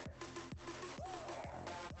 Bobo.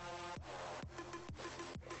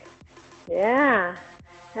 Yeah,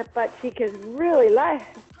 that butt cheek is really light,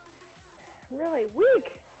 really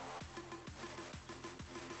weak.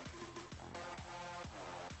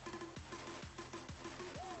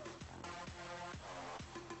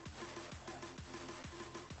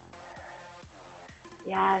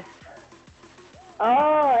 Yes. Oh,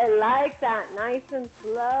 I like that. Nice and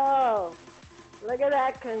slow. Look at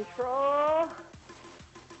that control.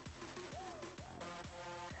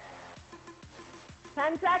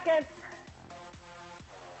 10 seconds.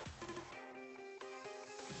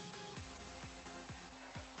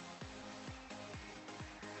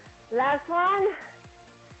 Last one.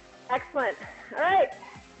 Excellent. All right.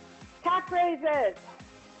 Calf raises.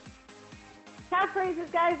 Calf raises,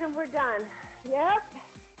 guys, and we're done. Yep.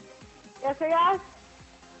 Yes or yes?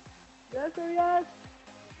 Yes or yes?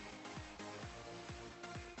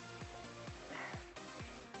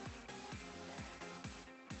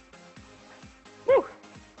 Whew.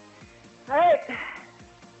 All right.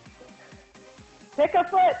 Pick a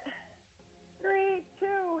foot. 3,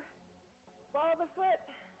 2, follow the foot,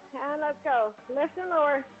 and let's go. Lift and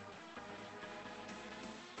lower.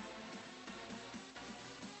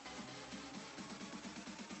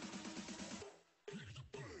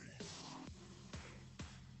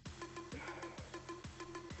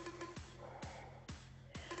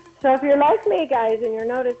 So if you're like me, guys, and you're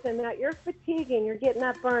noticing that you're fatiguing, you're getting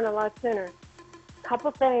that burn a lot sooner, a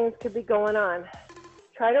couple things could be going on.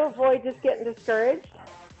 Try to avoid just getting discouraged.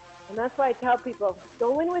 And that's why I tell people,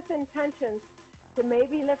 go in with intentions to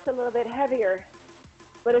maybe lift a little bit heavier.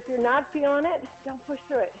 But if you're not feeling it, don't push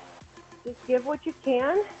through it. Just give what you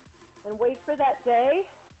can and wait for that day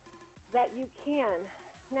that you can.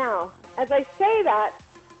 Now, as I say that,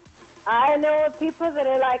 I know of people that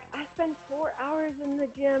are like, I spend 4 hours in the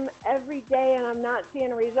gym every day and I'm not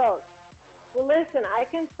seeing results. Well, listen, I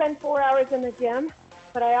can spend 4 hours in the gym,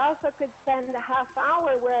 but I also could spend a half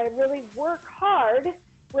hour where I really work hard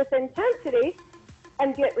with intensity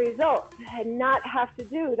and get results and not have to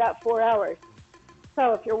do that 4 hours.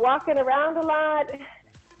 So if you're walking around a lot,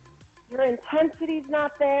 your intensity's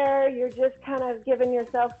not there, you're just kind of giving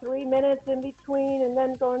yourself 3 minutes in between and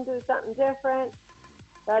then going to do something different,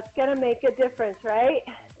 that's going to make a difference, right?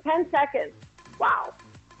 10 seconds. Wow.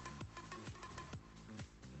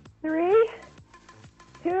 3,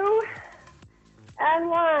 2, and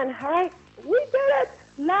 1. All right, we did it.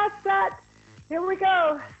 Last set. Here we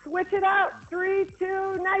go. Switch it out. 3,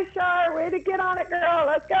 2, nice shot. Way to get on it, girl.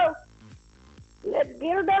 Let's go. Let's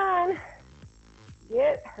get her done.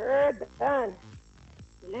 Get her done.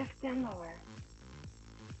 Lift and lower.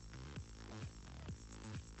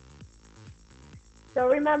 So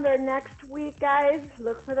remember, next week, guys,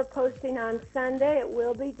 look for the posting on Sunday. It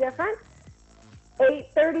will be different.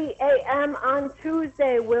 8:30 a.m. on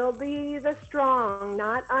Tuesday will be the strong,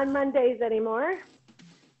 not on Mondays anymore.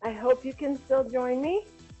 I hope you can still join me.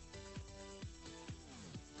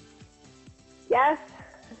 Yes,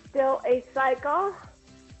 still a cycle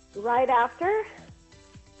right after.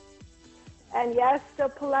 And yes, still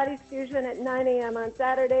Pilates Fusion at 9 a.m. on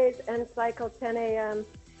Saturdays and cycle 10 a.m.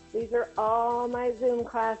 These are all my Zoom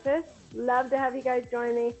classes. Love to have you guys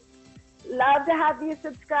join me. Love to have you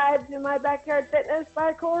subscribe to My Backyard Fitness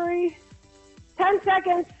by Cory. 10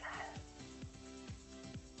 seconds.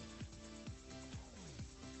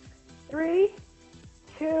 3,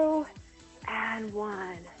 2, and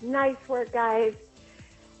 1. Nice work, guys.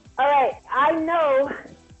 All right, I know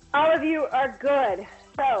all of you are good.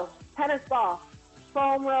 So, tennis ball,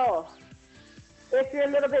 foam roll. If you're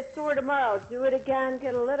a little bit sore tomorrow, do it again.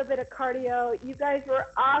 Get a little bit of cardio. You guys were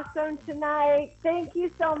awesome tonight. Thank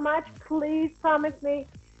you so much. Please promise me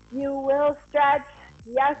you will stretch.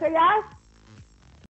 Yes or yes?